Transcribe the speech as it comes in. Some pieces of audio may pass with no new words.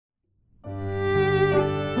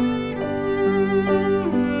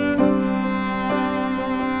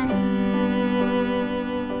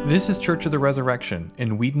This is Church of the Resurrection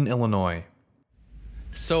in Wheaton, Illinois.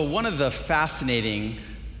 So one of the fascinating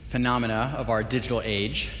phenomena of our digital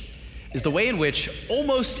age is the way in which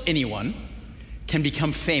almost anyone can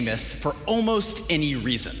become famous for almost any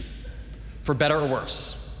reason, for better or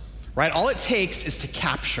worse, right? All it takes is to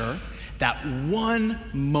capture that one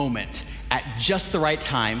moment at just the right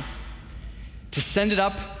time, to send it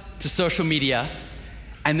up to social media,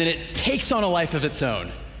 and then it takes on a life of its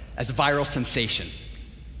own as a viral sensation.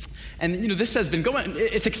 And this has been going,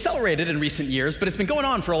 it's accelerated in recent years, but it's been going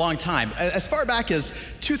on for a long time. As far back as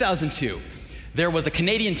 2002, there was a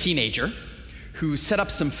Canadian teenager who set up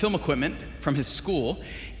some film equipment from his school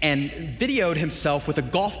and videoed himself with a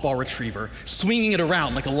golf ball retriever, swinging it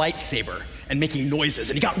around like a lightsaber and making noises,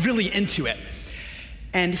 and he got really into it.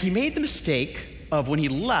 And he made the mistake of, when he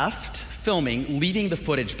left filming, leaving the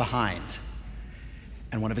footage behind.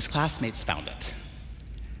 And one of his classmates found it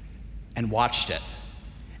and watched it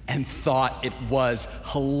and thought it was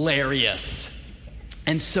hilarious.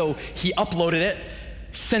 And so he uploaded it,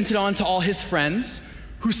 sent it on to all his friends,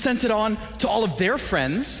 who sent it on to all of their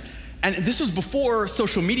friends. And this was before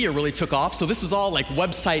social media really took off, so this was all like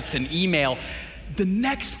websites and email. The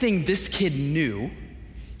next thing this kid knew,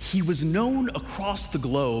 he was known across the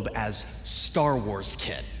globe as Star Wars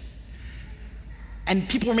Kid. And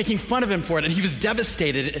people were making fun of him for it, and he was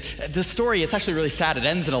devastated. The story, it's actually really sad. It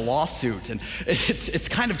ends in a lawsuit, and it's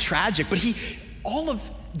kind of tragic. But all of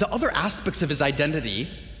the other aspects of his identity,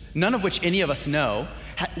 none of which any of us know,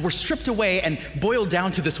 were stripped away and boiled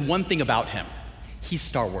down to this one thing about him. He's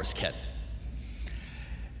Star Wars Kid.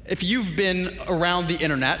 If you've been around the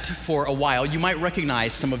internet for a while, you might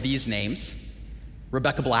recognize some of these names: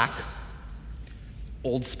 Rebecca Black,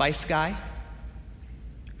 Old Spice Guy,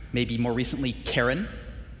 maybe more recently, Karen.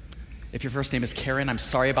 If your first name is Karen, I'm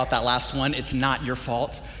sorry about that last one. It's not your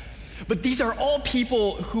fault. But these are all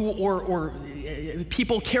people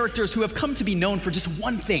characters who have come to be known for just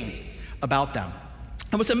one thing about them.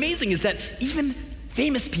 And what's amazing is that even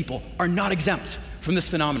famous people are not exempt from this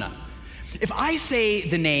phenomenon. If I say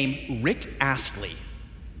the name Rick Astley,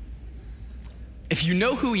 if you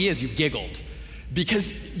know who he is, you giggled,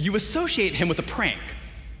 because you associate him with a prank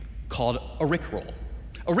called a Rickroll.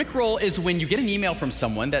 A Rickroll is when you get an email from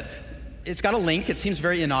someone that it's got a link, it seems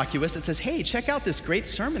very innocuous. It says, hey, check out this great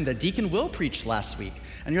sermon that Deacon Will preached last week.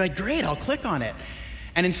 And you're like, great, I'll click on it.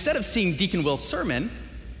 And instead of seeing Deacon Will's sermon,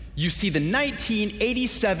 you see the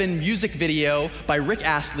 1987 music video by Rick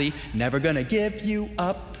Astley, Never Gonna Give You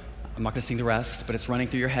Up. I'm not gonna sing the rest, but it's running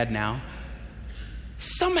through your head now.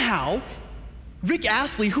 Somehow, Rick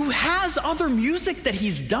Astley, who has other music that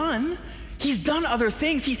he's done other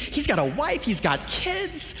things. He's got a wife, he's got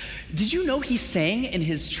kids. Did you know he sang in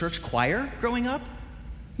his church choir growing up?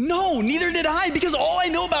 No, neither did I, because all I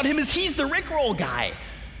know about him is he's the Rickroll guy.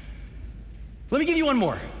 Let me give you one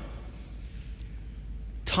more.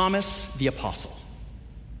 Thomas the Apostle.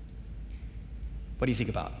 What do you think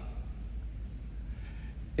about?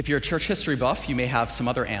 If you're a church history buff, you may have some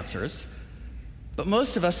other answers, but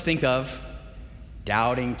most of us think of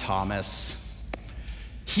Doubting Thomas.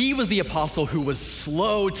 He was the apostle who was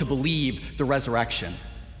slow to believe the resurrection.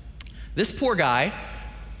 This poor guy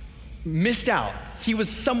missed out. He was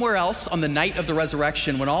somewhere else on the night of the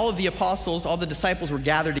resurrection when all of the apostles, all the disciples were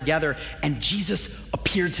gathered together, and Jesus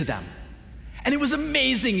appeared to them. And it was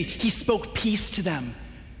amazing. He spoke peace to them.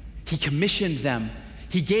 He commissioned them.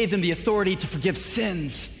 He gave them the authority to forgive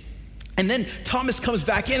sins. And then Thomas comes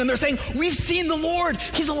back in and they're saying, we've seen the Lord,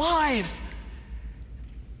 he's alive.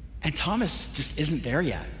 And Thomas just isn't there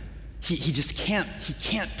yet. He just can't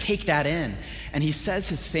take that in. And he says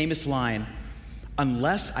his famous line,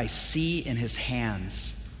 unless I see in his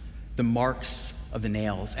hands the marks of the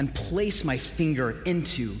nails and place my finger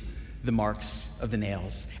into the marks of the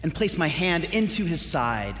nails and place my hand into his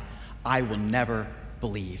side, I will never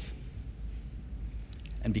believe.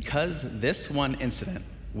 And because this one incident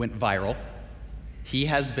went viral, he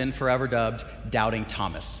has been forever dubbed Doubting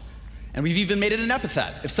Thomas. And we've even made it an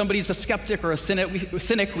epithet. If somebody's a skeptic or a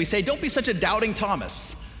cynic, we say, don't be such a doubting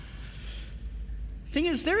Thomas. Thing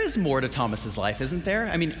is, there is more to Thomas's life, isn't there?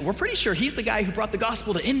 I mean, we're pretty sure he's the guy who brought the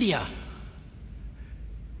gospel to India.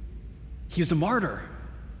 He was a martyr.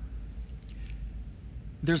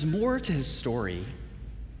 There's more to his story,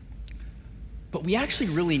 but we actually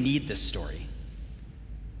really need this story.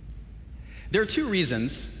 There are two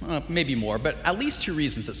reasons, maybe more, but at least two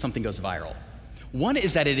reasons that something goes viral. One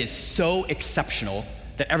is that it is so exceptional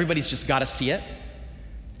that everybody's just got to see it.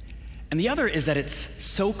 And the other is that it's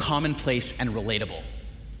so commonplace and relatable.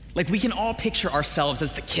 Like, we can all picture ourselves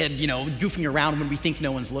as the kid, goofing around when we think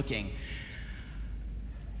no one's looking.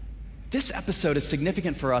 This episode is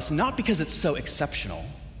significant for us not because it's so exceptional,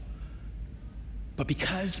 but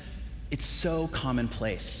because it's so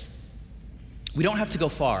commonplace. We don't have to go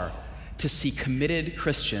far to see committed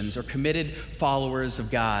Christians or committed followers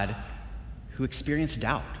of God who experience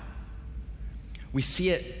doubt. We see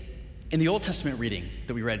it in the Old Testament reading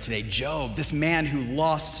that we read today. Job, this man who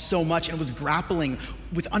lost so much and was grappling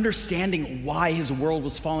with understanding why his world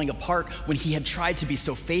was falling apart when he had tried to be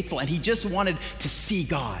so faithful and he just wanted to see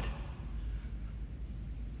God.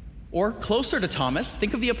 Or closer to Thomas,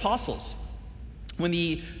 think of the apostles. When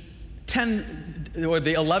the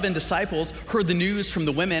 11 disciples heard the news from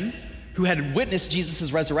the women who had witnessed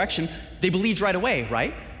Jesus' resurrection, they believed right away,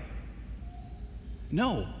 right?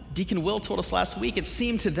 No. Deacon Will told us last week, it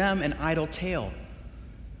seemed to them an idle tale.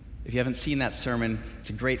 If you haven't seen that sermon, it's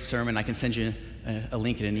a great sermon. I can send you a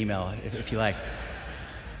link in an email if you like.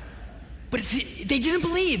 But they didn't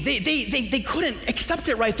believe. They couldn't accept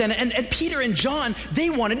it right then. And Peter and John, they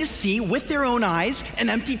wanted to see with their own eyes an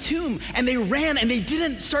empty tomb. And they ran and they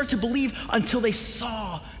didn't start to believe until they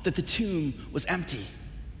saw that the tomb was empty.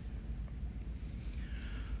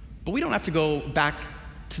 But we don't have to go back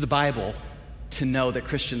to the Bible to know that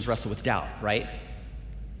Christians wrestle with doubt, right?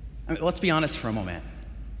 I mean, let's be honest for a moment.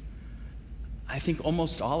 I think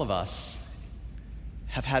almost all of us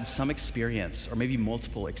have had some experience, or maybe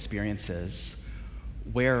multiple experiences,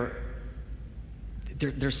 where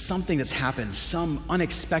there's something that's happened, some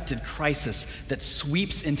unexpected crisis that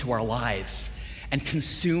sweeps into our lives and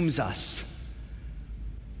consumes us.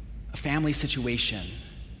 A family situation,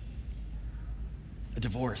 a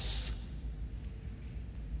divorce,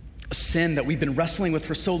 a sin that we've been wrestling with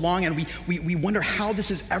for so long, and we wonder how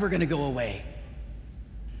this is ever going to go away.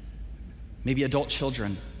 Maybe adult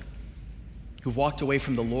children who've walked away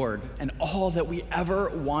from the Lord, and all that we ever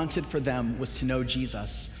wanted for them was to know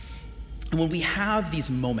Jesus. And when we have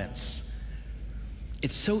these moments,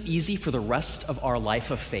 it's so easy for the rest of our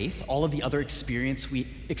life of faith, all of the other experiences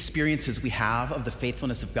we have of the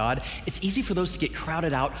faithfulness of God, it's easy for those to get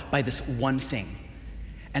crowded out by this one thing.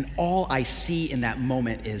 And all I see in that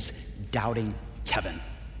moment is doubting Kevin.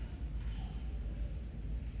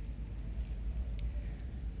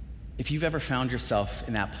 If you've ever found yourself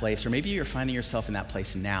in that place, or maybe you're finding yourself in that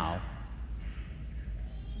place now,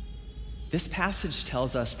 this passage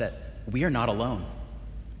tells us that we are not alone.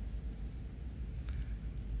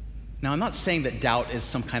 Now, I'm not saying that doubt is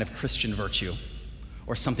some kind of Christian virtue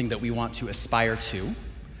or something that we want to aspire to,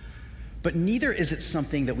 but neither is it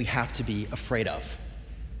something that we have to be afraid of.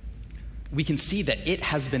 We can see that it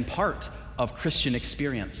has been part of Christian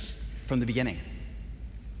experience from the beginning.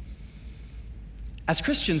 As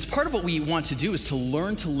Christians, part of what we want to do is to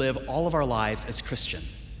learn to live all of our lives as a Christian,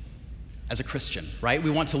 right? We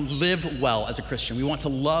want to live well as a Christian. We want to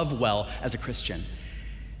love well as a Christian.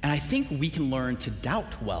 And I think we can learn to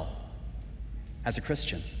doubt well as a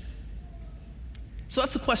Christian. So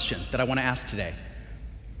that's the question that I want to ask today.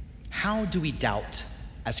 How do we doubt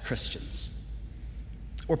as Christians?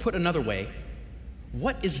 Or put another way,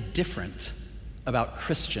 what is different about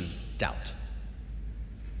Christian doubt?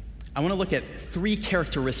 I want to look at 3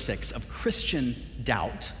 characteristics of Christian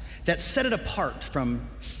doubt that set it apart from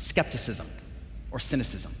skepticism or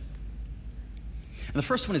cynicism. And the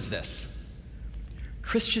first one is this: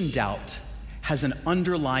 Christian doubt has an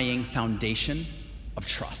underlying foundation of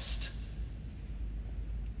trust.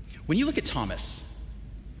 When you look at Thomas,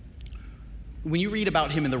 when you read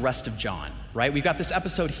about him in the rest of John, right? We've got this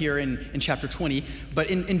episode here in chapter 20,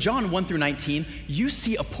 but in John 1 through 19, you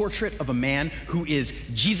see a portrait of a man who is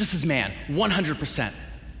Jesus' man, 100%,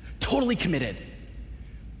 totally committed.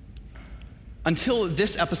 Until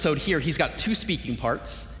this episode here, he's got 2 speaking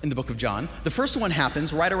parts in the book of John. The first one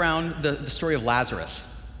happens right around the story of Lazarus.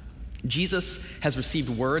 Jesus has received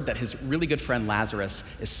word that his really good friend Lazarus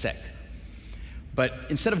is sick. But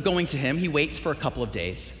instead of going to him, he waits for a couple of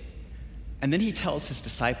days. And then he tells his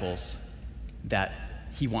disciples that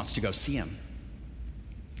he wants to go see him.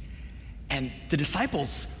 And the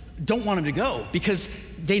disciples don't want him to go because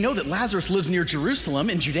they know that Lazarus lives near Jerusalem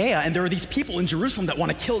in Judea, and there are these people in Jerusalem that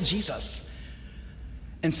want to kill Jesus.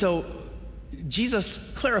 And so Jesus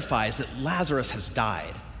clarifies that Lazarus has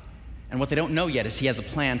died. And what they don't know yet is he has a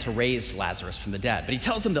plan to raise Lazarus from the dead. But he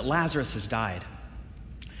tells them that Lazarus has died.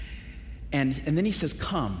 And then he says,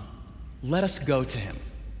 "Come, let us go to him."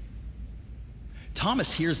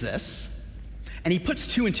 Thomas hears this, and he puts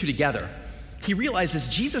 2 and 2 together. He realizes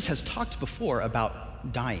Jesus has talked before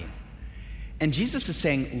about dying. And Jesus is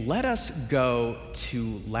saying, let us go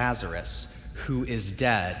to Lazarus, who is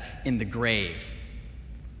dead in the grave.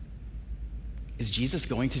 Is Jesus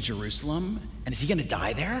going to Jerusalem? And is he going to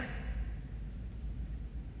die there?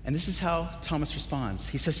 And this is how Thomas responds.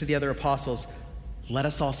 He says to the other apostles, "Let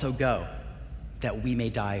us also go, that we may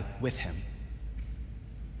die with him."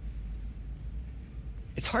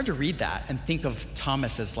 It's hard to read that and think of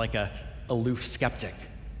Thomas as like a aloof skeptic.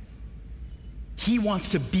 He wants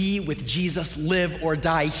to be with Jesus, live or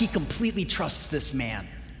die. He completely trusts this man.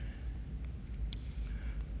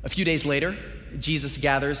 A few days later, Jesus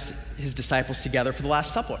gathers his disciples together for the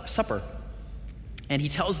Last Supper. And he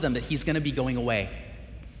tells them that he's going to be going away,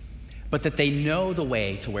 but that they know the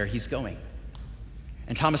way to where he's going.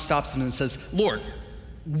 And Thomas stops him and says, "Lord,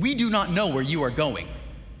 we do not know where you are going.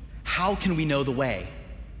 How can we know the way?"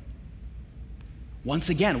 Once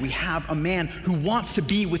again, we have a man who wants to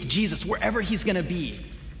be with Jesus wherever he's going to be.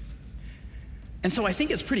 And so I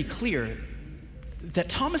think it's pretty clear that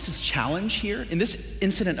Thomas's challenge here, in this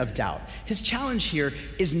incident of doubt, his challenge here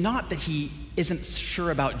is not that he isn't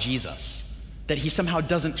sure about Jesus, that he somehow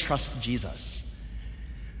doesn't trust Jesus.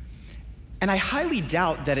 And I highly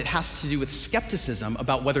doubt that it has to do with skepticism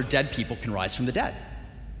about whether dead people can rise from the dead.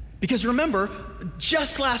 Because remember,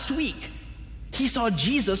 just last week, he saw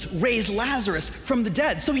Jesus raise Lazarus from the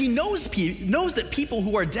dead. So he knows that people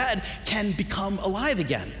who are dead can become alive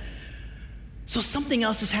again. So something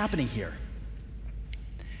else is happening here.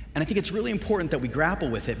 And I think it's really important that we grapple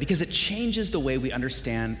with it because it changes the way we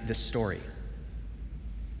understand this story.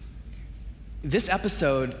 This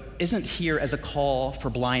episode isn't here as a call for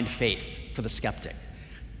blind faith for the skeptic.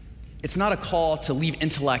 It's not a call to leave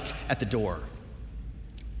intellect at the door.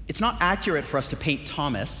 It's not accurate for us to paint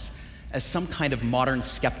Thomas as some kind of modern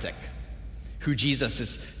skeptic who Jesus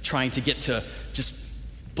is trying to get to just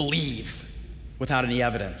believe without any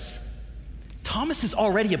evidence. Thomas is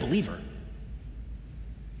already a believer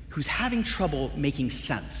who's having trouble making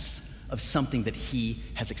sense of something that he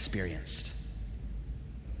has experienced.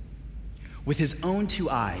 With his own two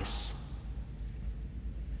eyes,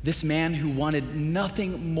 this man who wanted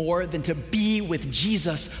nothing more than to be with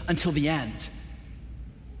Jesus until the end,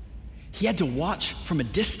 he had to watch from a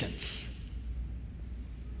distance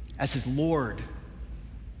as his Lord,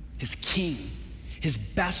 his King, his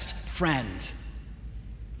best friend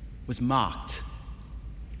was mocked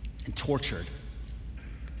and tortured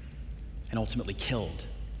and ultimately killed.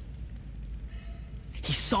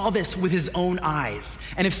 He saw this with his own eyes.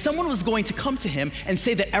 And if someone was going to come to him and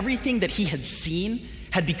say that everything that he had seen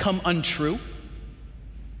had become untrue,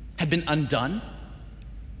 had been undone,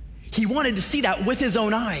 he wanted to see that with his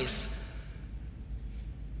own eyes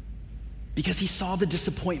because he saw the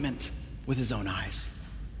disappointment with his own eyes.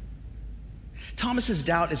 Thomas's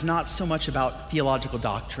doubt is not so much about theological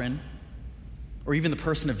doctrine or even the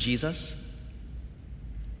person of Jesus.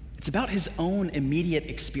 It's about his own immediate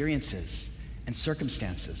experiences and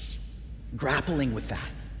circumstances, grappling with that.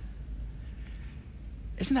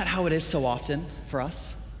 Isn't that how it is so often for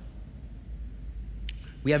us?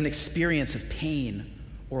 We have an experience of pain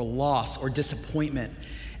or loss or disappointment,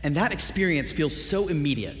 and that experience feels so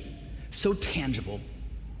immediate, so tangible,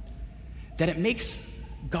 that it makes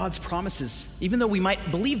God's promises, even though we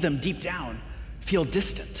might believe them deep down, feel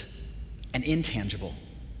distant and intangible.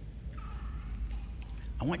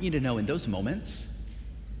 I want you to know in those moments,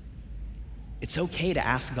 it's okay to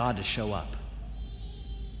ask God to show up.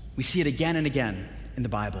 We see it again and again in the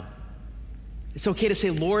Bible. It's okay to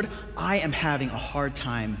say, "Lord, I am having a hard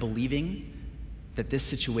time believing that this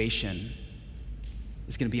situation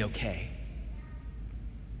is going to be okay.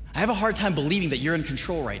 I have a hard time believing that you're in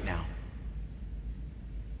control right now.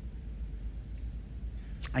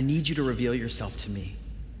 I need you to reveal yourself to me.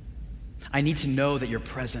 I need to know that you're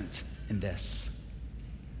present in this."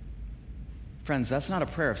 Friends, that's not a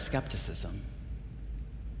prayer of skepticism.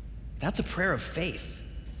 That's a prayer of faith.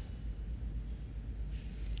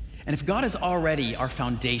 And if God is already our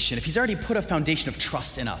foundation, if he's already put a foundation of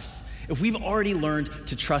trust in us, if we've already learned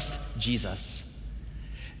to trust Jesus,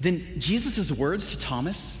 then Jesus' words to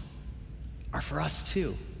Thomas are for us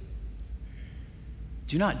too.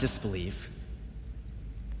 Do not disbelieve,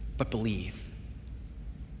 but believe.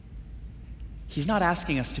 He's not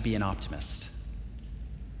asking us to be an optimist.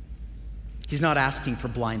 He's not asking for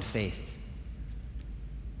blind faith.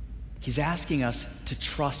 He's asking us to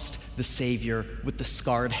trust the Savior with the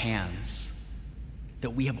scarred hands that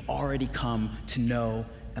we have already come to know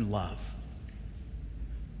and love.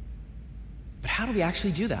 But how do we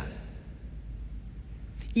actually do that?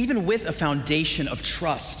 Even with a foundation of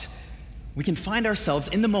trust, we can find ourselves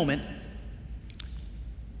in the moment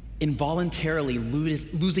involuntarily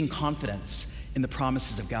losing confidence in the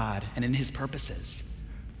promises of God and in his purposes.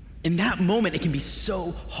 In that moment, it can be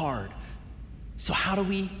so hard. So how do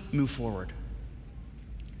we move forward?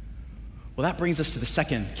 Well, that brings us to the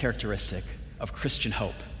second characteristic of Christian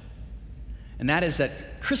hope. And that is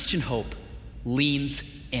that Christian hope leans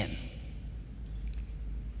in.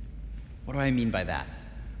 What do I mean by that?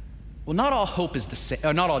 Well, not all hope is the same,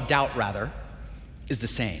 or not all doubt, rather, is the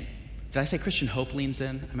same. Did I say Christian hope leans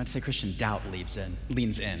in? I meant to say Christian doubt leans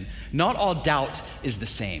in. Not all doubt is the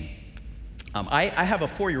same. I have a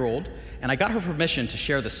 4-year-old, and I got her permission to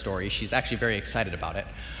share this story. She's actually very excited about it.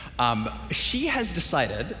 She has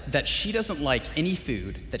decided that she doesn't like any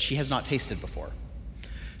food that she has not tasted before.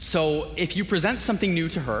 So if you present something new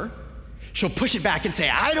to her, she'll push it back and say,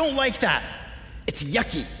 "I don't like that. It's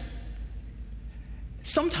yucky."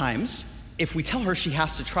 Sometimes, if we tell her she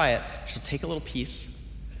has to try it, she'll take a little piece,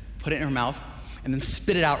 put it in her mouth, and then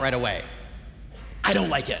spit it out right away. "I don't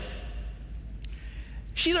like it."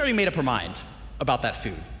 She's already made up her mind about that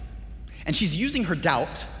food. And she's using her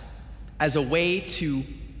doubt as a way to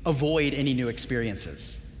avoid any new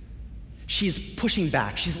experiences. She's pushing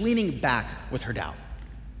back. She's leaning back with her doubt.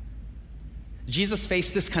 Jesus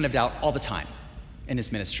faced this kind of doubt all the time in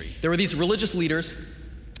his ministry. There were these religious leaders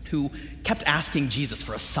who kept asking Jesus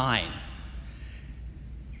for a sign.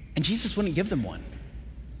 And Jesus wouldn't give them one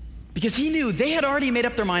because he knew they had already made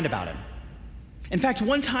up their mind about him. In fact,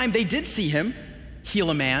 one time they did see him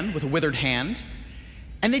heal a man with a withered hand,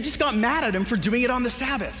 and they just got mad at him for doing it on the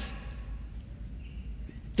Sabbath.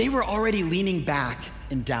 They were already leaning back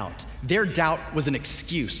in doubt. Their doubt was an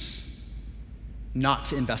excuse not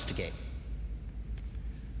to investigate.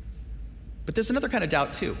 But there's another kind of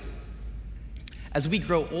doubt too. As we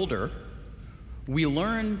grow older, we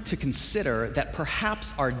learn to consider that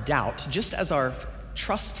perhaps our doubt, just as our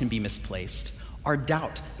trust can be misplaced, our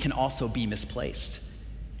doubt can also be misplaced.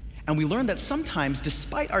 And we learn that sometimes,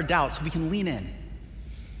 despite our doubts, we can lean in.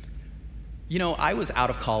 You know, I was out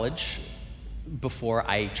of college before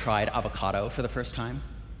I tried avocado for the first time.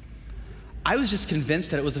 I was just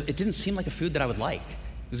convinced that it didn't seem like a food that I would like.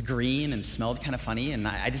 It was green and smelled kind of funny, and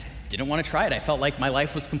I just didn't want to try it. I felt like my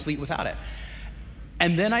life was complete without it.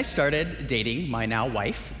 And then I started dating my now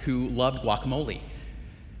wife, who loved guacamole.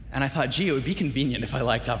 And I thought, gee, it would be convenient if I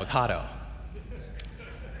liked avocado.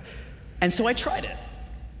 And so I tried it.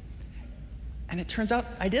 And it turns out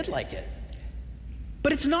I did like it.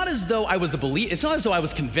 But it's not as though I was it's not as though I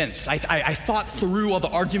was convinced. I thought through all the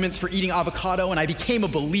arguments for eating avocado, and I became a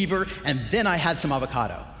believer, and then I had some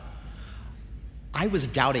avocado. I was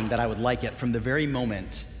doubting that I would like it from the very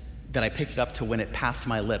moment that I picked it up to when it passed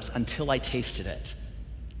my lips until I tasted it.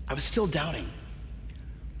 I was still doubting,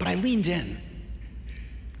 but I leaned in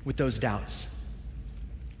with those doubts.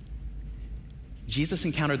 Jesus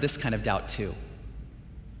encountered this kind of doubt too.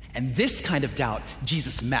 And this kind of doubt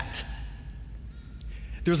Jesus met.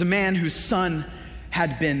 There was a man whose son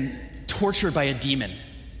had been tortured by a demon,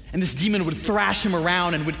 and this demon would thrash him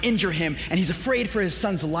around and would injure him, and he's afraid for his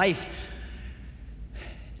son's life.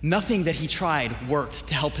 Nothing that he tried worked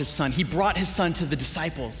to help his son. He brought his son to the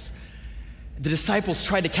disciples. The disciples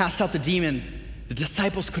tried to cast out the demon. The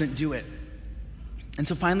disciples couldn't do it. And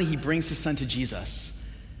so finally he brings his son to Jesus.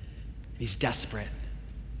 He's desperate.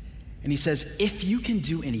 And he says, "If you can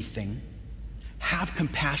do anything, have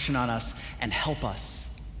compassion on us and help us."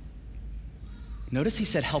 Notice he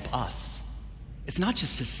said, "help us." It's not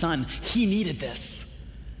just his son. He needed this.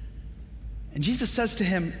 And Jesus says to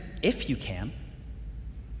him, "If you can,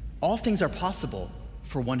 all things are possible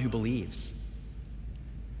for one who believes."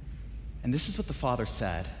 And this is what the Father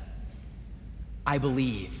said: "I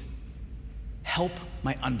believe. Help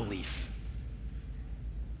my unbelief."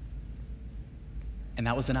 And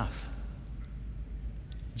that was enough.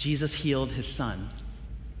 Jesus healed his son.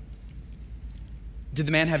 Did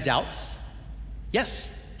the man have doubts? Yes,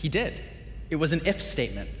 he did. It was an if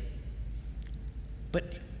statement.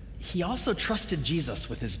 But he also trusted Jesus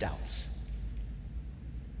with his doubts.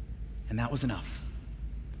 And that was enough.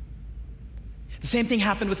 The same thing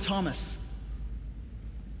happened with Thomas.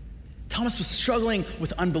 Thomas was struggling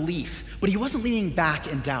with unbelief, but he wasn't leaning back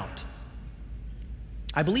in doubt.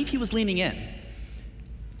 I believe he was leaning in.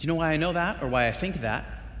 Do you know why I know that, or why I think that?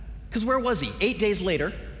 Because where was he? 8 days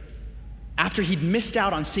later, after he'd missed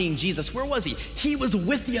out on seeing Jesus, where was he? He was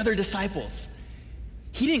with the other disciples.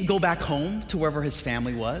 He didn't go back home to wherever his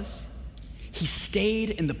family was. He stayed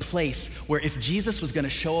in the place where if Jesus was going to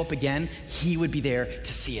show up again, he would be there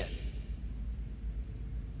to see it.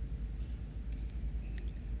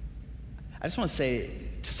 I just want to say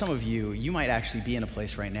to some of you, you might actually be in a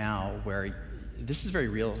place right now where this is very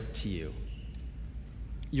real to you.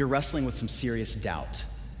 You're wrestling with some serious doubt.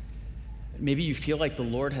 Maybe you feel like the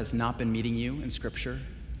Lord has not been meeting you in Scripture.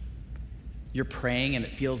 You're praying and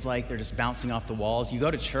it feels like they're just bouncing off the walls. You go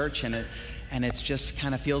to church and it's just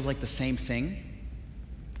kind of feels like the same thing.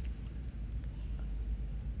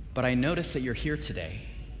 but I noticed that you're here today.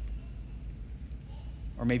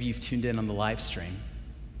 Or maybe you've tuned in on the live stream.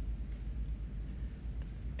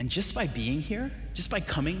 And just by being here, just by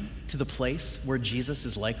coming to the place where Jesus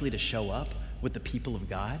is likely to show up with the people of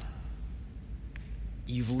God,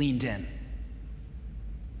 you've leaned in.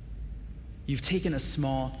 You've taken a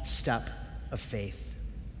small step of faith.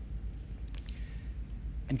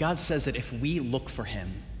 And God says that if we look for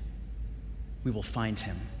him, we will find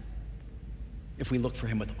him. If we look for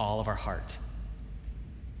him with all of our heart.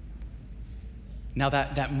 Now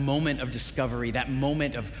that moment of discovery, that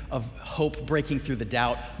moment of hope breaking through the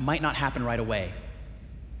doubt might not happen right away.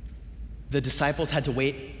 The disciples had to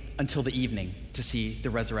wait until the evening to see the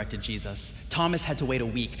resurrected Jesus. Thomas had to wait a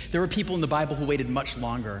week. There were people in the Bible who waited much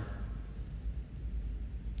longer.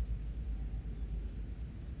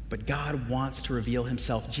 But God wants to reveal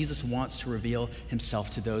himself. Jesus wants to reveal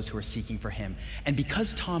himself to those who are seeking for him. And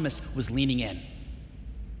because Thomas was leaning in,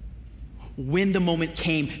 when the moment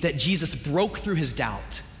came that Jesus broke through his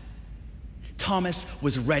doubt, Thomas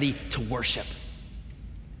was ready to worship.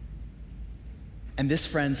 And this,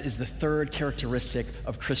 friends, is the third characteristic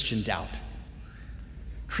of Christian doubt.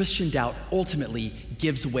 Christian doubt ultimately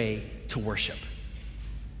gives way to worship.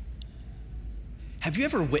 Have you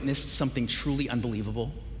ever witnessed something truly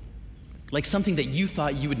unbelievable? Like something that you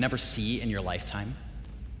thought you would never see in your lifetime?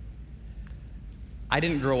 I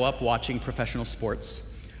didn't grow up watching professional sports,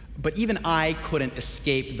 but even I couldn't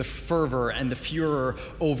escape the fervor and the furor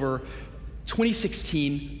over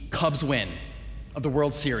 2016 Cubs win of the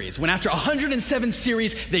World Series, when after 107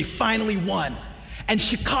 series, they finally won, and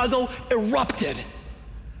Chicago erupted.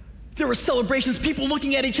 There were celebrations, people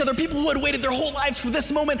looking at each other, people who had waited their whole lives for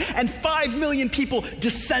this moment, and 5 million people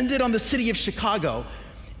descended on the city of Chicago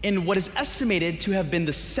in what is estimated to have been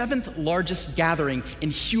the 7th largest gathering in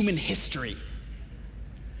human history.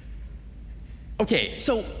 Okay,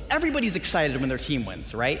 so everybody's excited when their team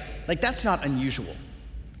wins, right? Like, that's not unusual.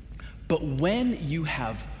 But when you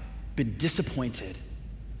have been disappointed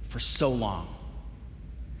for so long,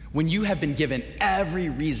 when you have been given every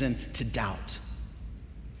reason to doubt,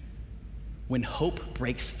 when hope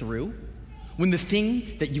breaks through, when the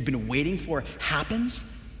thing that you've been waiting for happens,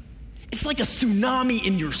 it's like a tsunami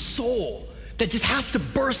in your soul that just has to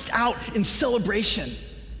burst out in celebration.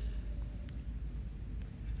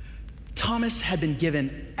 Thomas had been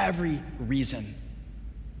given every reason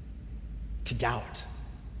to doubt.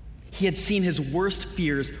 He had seen his worst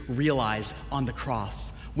fears realized on the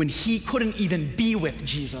cross when he couldn't even be with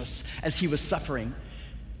Jesus as he was suffering,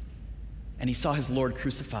 and he saw his Lord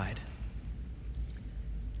crucified.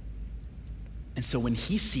 And so when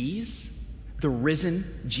he sees the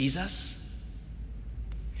risen Jesus,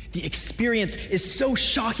 the experience is so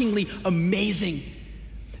shockingly amazing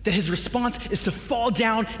that his response is to fall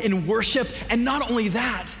down in worship. And not only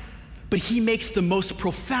that, but he makes the most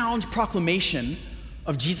profound proclamation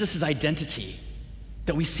of Jesus' identity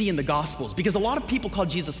that we see in the Gospels. Because a lot of people call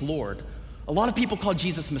Jesus Lord, a lot of people call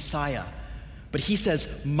Jesus Messiah, but he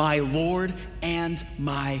says, "My Lord and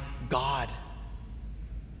my God."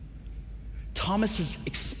 Thomas's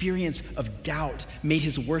experience of doubt made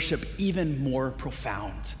his worship even more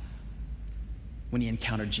profound when he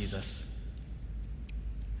encountered Jesus.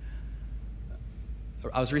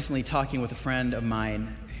 I was recently talking with a friend of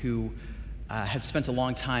mine who had spent a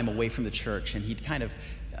long time away from the church, and he'd kind of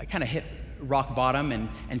hit rock bottom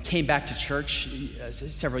and came back to church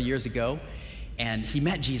several years ago, and he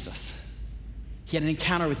met Jesus. He had an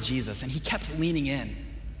encounter with Jesus, and he kept leaning in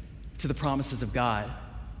to the promises of God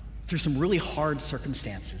through some really hard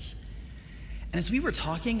circumstances. And as we were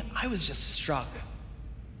talking, I was just struck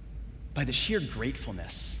by the sheer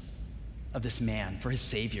gratefulness of this man for his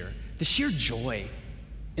Savior, the sheer joy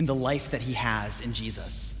in the life that he has in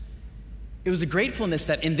Jesus. It was a gratefulness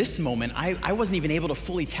that in this moment, I wasn't even able to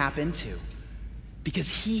fully tap into,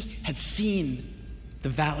 because he had seen the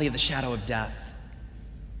valley of the shadow of death.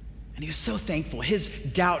 And he was so thankful. His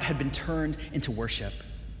doubt had been turned into worship.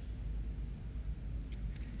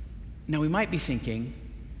 Now, we might be thinking,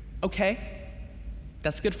 okay,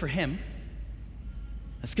 that's good for him.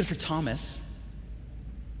 That's good for Thomas.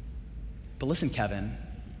 But listen, Kevin,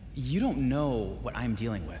 you don't know what I'm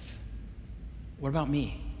dealing with. What about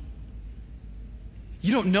me?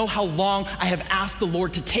 You don't know how long I have asked the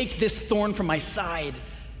Lord to take this thorn from my side,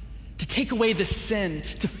 to take away this sin,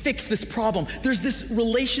 to fix this problem. There's this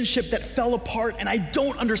relationship that fell apart, and I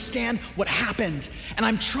don't understand what happened. And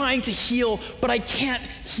I'm trying to heal, but I can't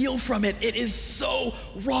heal from it. It is so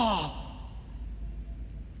raw.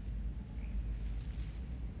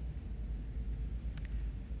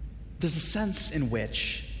 There's a sense in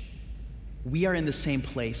which we are in the same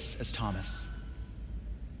place as Thomas.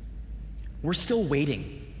 We're still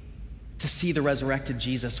waiting to see the resurrected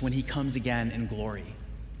Jesus when he comes again in glory.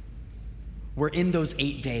 We're in those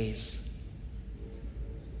 8 days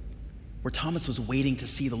where Thomas was waiting to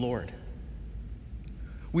see the Lord.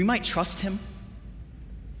 We might trust him.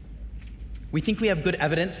 We think we have good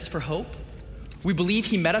evidence for hope. We believe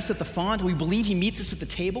he met us at the font. We believe he meets us at the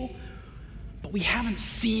table. But we haven't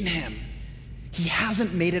seen him. He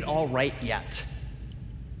hasn't made it all right yet.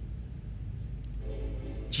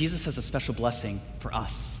 Jesus has a special blessing for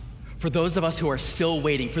us. For those of us who are still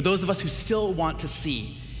waiting, for those of us who still want to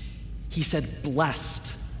see, he said,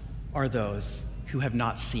 "Blessed are those who have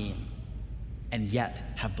not seen and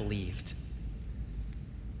yet have believed."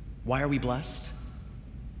 Why are we blessed?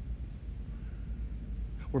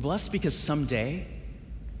 We're blessed because someday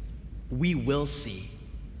we will see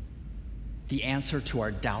the answer to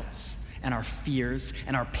our doubts and our fears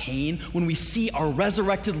and our pain when we see our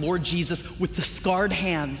resurrected Lord Jesus with the scarred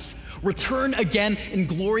hands return again in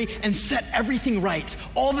glory and set everything right.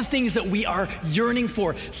 All the things that we are yearning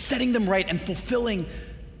for, setting them right and fulfilling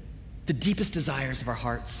the deepest desires of our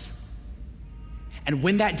hearts. And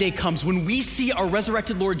when that day comes, when we see our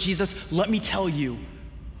resurrected Lord Jesus, let me tell you,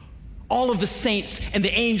 all of the saints and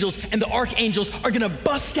the angels and the archangels are gonna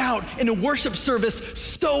bust out in a worship service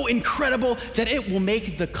so incredible that it will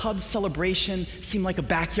make the Cubs celebration seem like a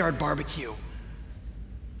backyard barbecue.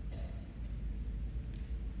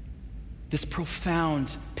 This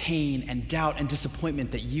profound pain and doubt and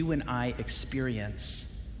disappointment that you and I experience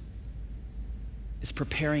is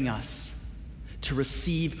preparing us to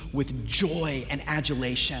receive with joy and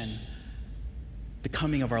adulation the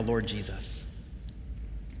coming of our Lord Jesus.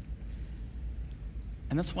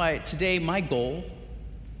 And that's why today my goal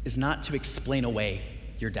is not to explain away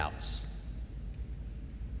your doubts.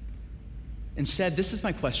 Instead, this is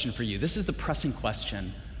my question for you. This is the pressing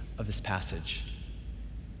question of this passage.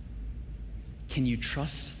 Can you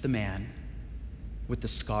trust the man with the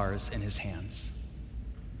scars in his hands?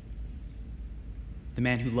 The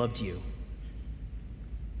man who loved you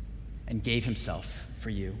and gave himself for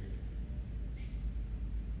you.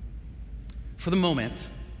 For the moment,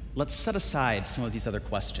 let's set aside some of these other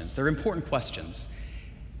questions. They're important questions,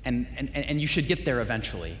 and you should get there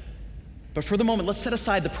eventually. But for the moment, let's set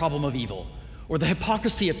aside the problem of evil or the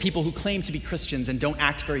hypocrisy of people who claim to be Christians and don't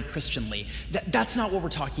act very Christianly. That's not what we're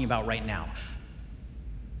talking about right now.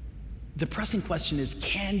 The pressing question is,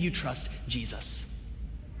 can you trust Jesus?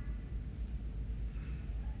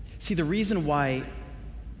 See, the reason why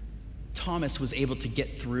Thomas was able to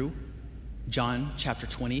get through John chapter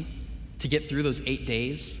 20, to get through those 8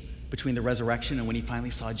 days between the resurrection and when he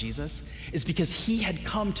finally saw Jesus, is because he had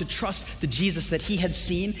come to trust the Jesus that he had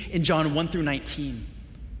seen in John 1 through 19.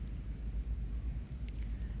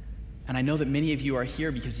 And I know that many of you are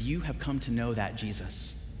here because you have come to know that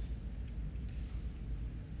Jesus.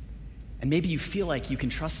 And maybe you feel like you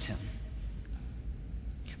can trust him.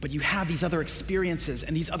 But you have these other experiences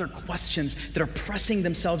and these other questions that are pressing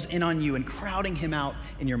themselves in on you and crowding him out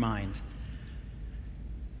in your mind.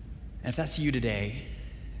 And if that's you today,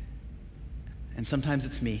 and sometimes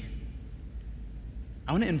it's me,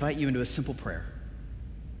 I want to invite you into a simple prayer.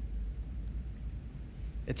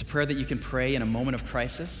 It's a prayer that you can pray in a moment of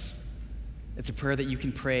crisis. It's a prayer that you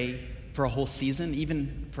can pray for a whole season,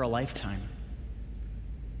 even for a lifetime.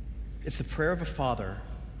 It's the prayer of a father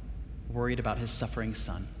worried about his suffering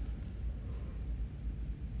son.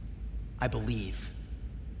 I believe.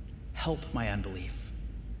 Help my unbelief.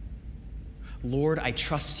 Lord, I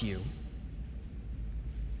trust you.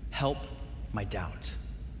 Help my doubt.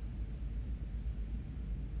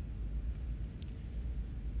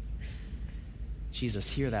 Jesus,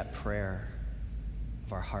 hear that prayer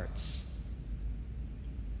of our hearts.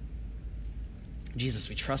 Jesus,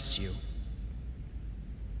 we trust you,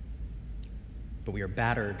 but we are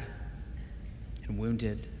battered and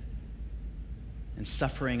wounded and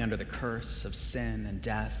suffering under the curse of sin and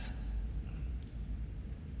death.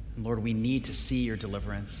 And Lord, we need to see your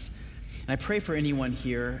deliverance. And I pray for anyone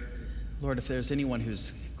here, Lord, if there's anyone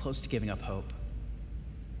who's close to giving up hope,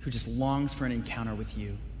 who just longs for an encounter with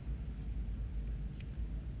you,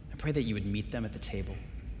 I pray that you would meet them at the table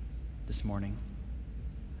this morning,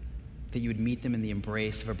 that you would meet them in the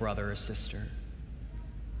embrace of a brother or sister,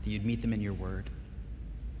 that you'd meet them in your word.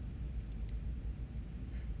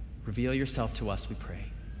 Reveal yourself to us, we pray.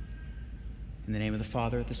 In the name of the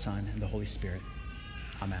Father, the Son, and the Holy Spirit.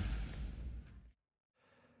 Amen.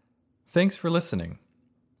 Thanks for listening.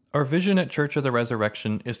 Our vision at Church of the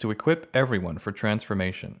Resurrection is to equip everyone for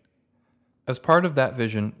transformation. As part of that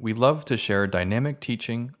vision, we love to share dynamic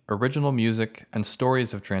teaching, original music, and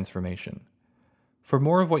stories of transformation. For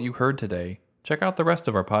more of what you heard today, check out the rest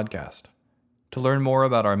of our podcast. To learn more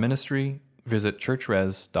about our ministry, visit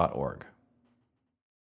churchres.org.